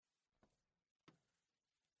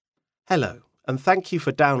Hello, and thank you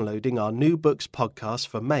for downloading our New Books podcast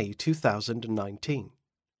for May 2019.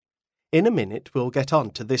 In a minute, we'll get on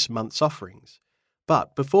to this month's offerings.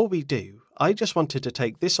 But before we do, I just wanted to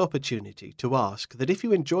take this opportunity to ask that if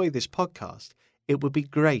you enjoy this podcast, it would be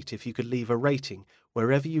great if you could leave a rating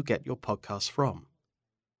wherever you get your podcasts from.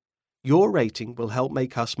 Your rating will help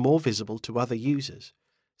make us more visible to other users,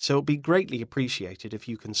 so it'll be greatly appreciated if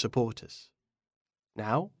you can support us.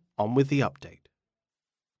 Now, on with the update.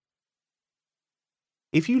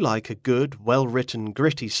 If you like a good, well-written,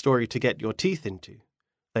 gritty story to get your teeth into,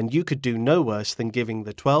 then you could do no worse than giving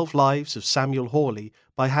The 12 Lives of Samuel Hawley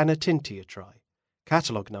by Hannah Tinty a try,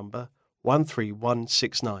 catalogue number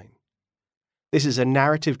 13169. This is a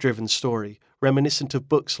narrative-driven story reminiscent of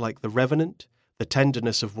books like The Revenant, The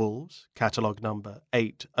Tenderness of Wolves, catalogue number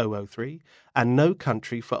 8003, and No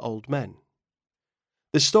Country for Old Men.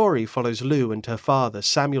 The story follows Lou and her father,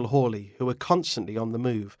 Samuel Hawley, who are constantly on the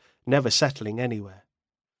move, never settling anywhere.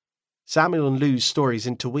 Samuel and Lou's stories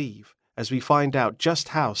interweave as we find out just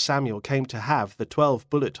how Samuel came to have the 12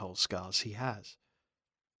 bullet hole scars he has.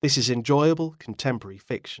 This is enjoyable contemporary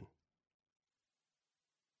fiction.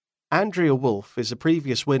 Andrea Wolfe is a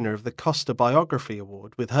previous winner of the Costa Biography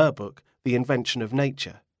Award with her book The Invention of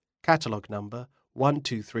Nature, catalogue number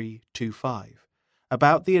 12325,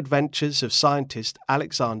 about the adventures of scientist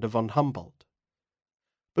Alexander von Humboldt.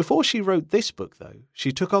 Before she wrote this book, though,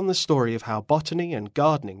 she took on the story of how botany and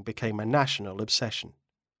gardening became a national obsession.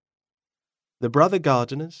 The Brother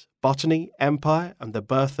Gardeners, Botany, Empire, and the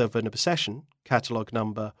Birth of an Obsession, catalogue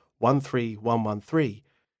number 13113,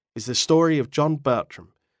 is the story of John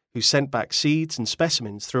Bertram, who sent back seeds and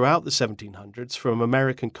specimens throughout the 1700s from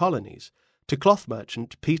American colonies to cloth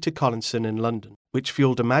merchant Peter Collinson in London, which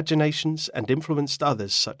fueled imaginations and influenced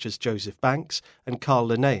others such as Joseph Banks and Carl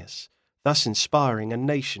Linnaeus, thus inspiring a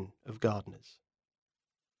nation of gardeners.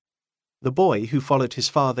 The Boy Who Followed His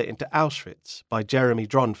Father into Auschwitz by Jeremy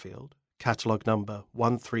Dronfield, catalogue number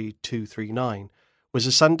 13239, was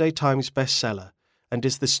a Sunday Times bestseller and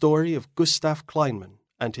is the story of Gustav Kleinmann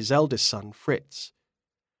and his eldest son Fritz.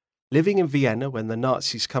 Living in Vienna when the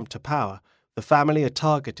Nazis come to power, the family are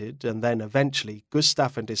targeted and then eventually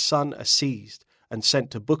Gustav and his son are seized and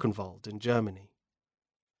sent to Buchenwald in Germany.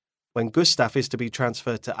 When Gustav is to be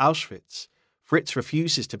transferred to Auschwitz, Fritz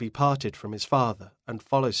refuses to be parted from his father and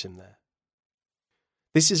follows him there.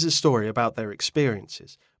 This is a story about their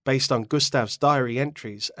experiences, based on Gustav's diary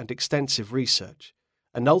entries and extensive research,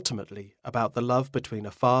 and ultimately about the love between a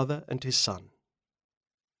father and his son.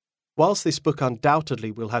 Whilst this book undoubtedly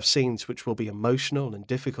will have scenes which will be emotional and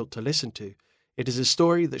difficult to listen to, it is a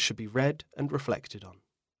story that should be read and reflected on.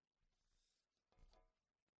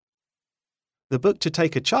 The book to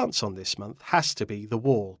take a chance on this month has to be The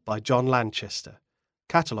Wall by John Lanchester,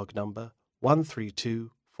 catalogue number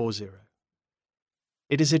 13240.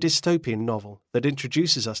 It is a dystopian novel that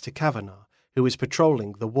introduces us to Kavanagh, who is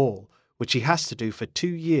patrolling the wall, which he has to do for 2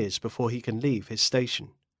 years before he can leave his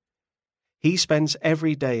station. He spends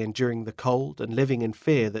every day enduring the cold and living in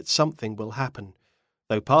fear that something will happen,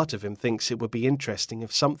 though part of him thinks it would be interesting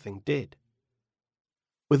if something did.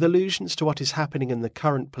 With allusions to what is happening in the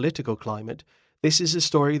current political climate, this is a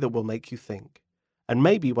story that will make you think, and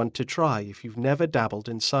maybe one to try if you've never dabbled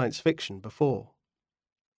in science fiction before.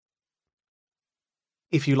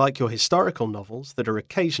 If you like your historical novels that are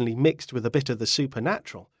occasionally mixed with a bit of the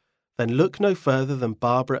supernatural, then look no further than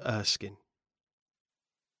Barbara Erskine.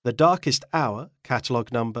 The Darkest Hour,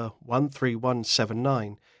 catalogue number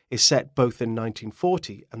 13179, is set both in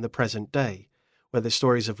 1940 and the present day, where the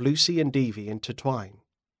stories of Lucy and Evie intertwine.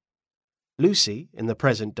 Lucy, in the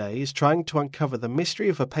present day, is trying to uncover the mystery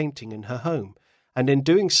of a painting in her home, and in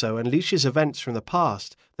doing so unleashes events from the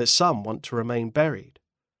past that some want to remain buried.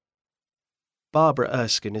 Barbara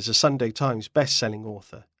Erskine is a Sunday Times best-selling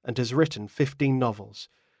author and has written 15 novels,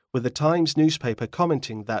 with the Times newspaper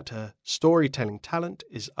commenting that her storytelling talent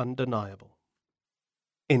is undeniable.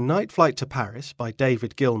 In Night Flight to Paris by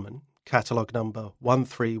David Gilman, catalogue number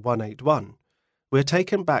 13181, we're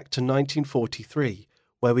taken back to 1943,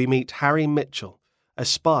 where we meet Harry Mitchell, a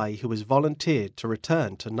spy who has volunteered to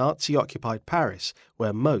return to Nazi-occupied Paris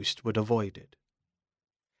where most would avoid it.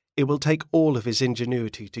 It will take all of his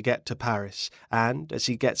ingenuity to get to Paris, and, as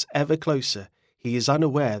he gets ever closer, he is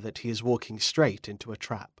unaware that he is walking straight into a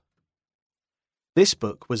trap. This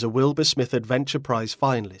book was a Wilbur Smith Adventure Prize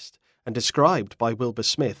finalist and described by Wilbur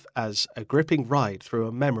Smith as a gripping ride through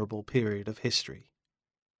a memorable period of history.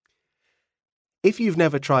 If you've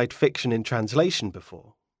never tried fiction in translation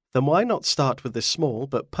before, then why not start with the small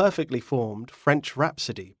but perfectly formed French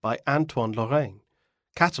Rhapsody by Antoine Lorrain,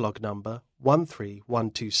 catalogue number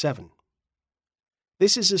 13127.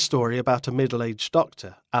 This is a story about a middle-aged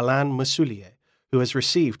doctor, Alain Moussoulier, who has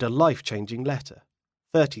received a life-changing letter,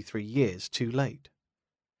 33 years too late.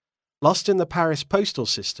 Lost in the Paris postal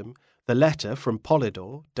system, the letter from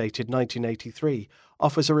Polydor, dated 1983,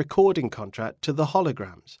 offers a recording contract to the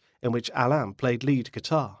Holograms, in which Alain played lead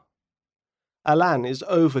guitar. Alain is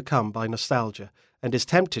overcome by nostalgia and is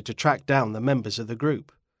tempted to track down the members of the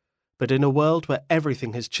group. But in a world where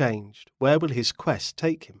everything has changed, where will his quest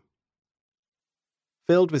take him?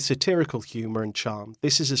 Filled with satirical humour and charm,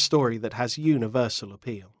 this is a story that has universal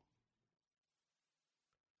appeal.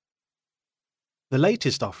 The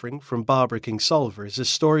latest offering from Barbara Kingsolver is a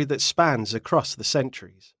story that spans across the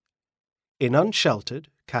centuries. In Unsheltered,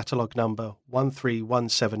 catalogue number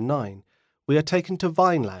 13179, we are taken to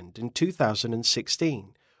Vineland in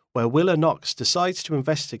 2016, where Willa Knox decides to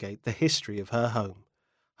investigate the history of her home,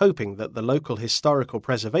 hoping that the local Historical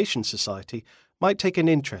Preservation Society might take an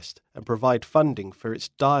interest and provide funding for its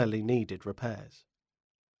direly needed repairs.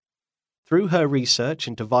 Through her research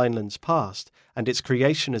into Vineland's past and its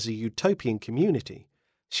creation as a utopian community,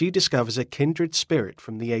 she discovers a kindred spirit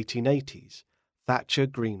from the 1880s, Thatcher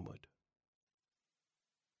Greenwood.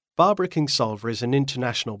 Barbara Kingsolver is an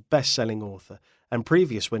international best-selling author and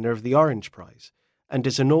previous winner of the Orange Prize, and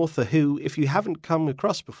is an author who, if you haven't come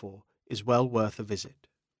across before, is well worth a visit.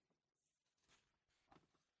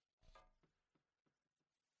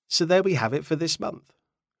 So there we have it for this month.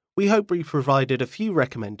 We hope we provided a few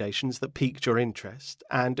recommendations that piqued your interest,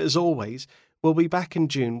 and as always, we'll be back in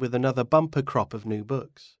June with another bumper crop of new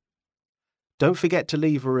books. Don't forget to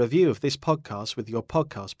leave a review of this podcast with your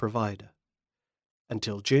podcast provider.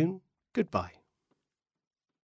 Until June, goodbye.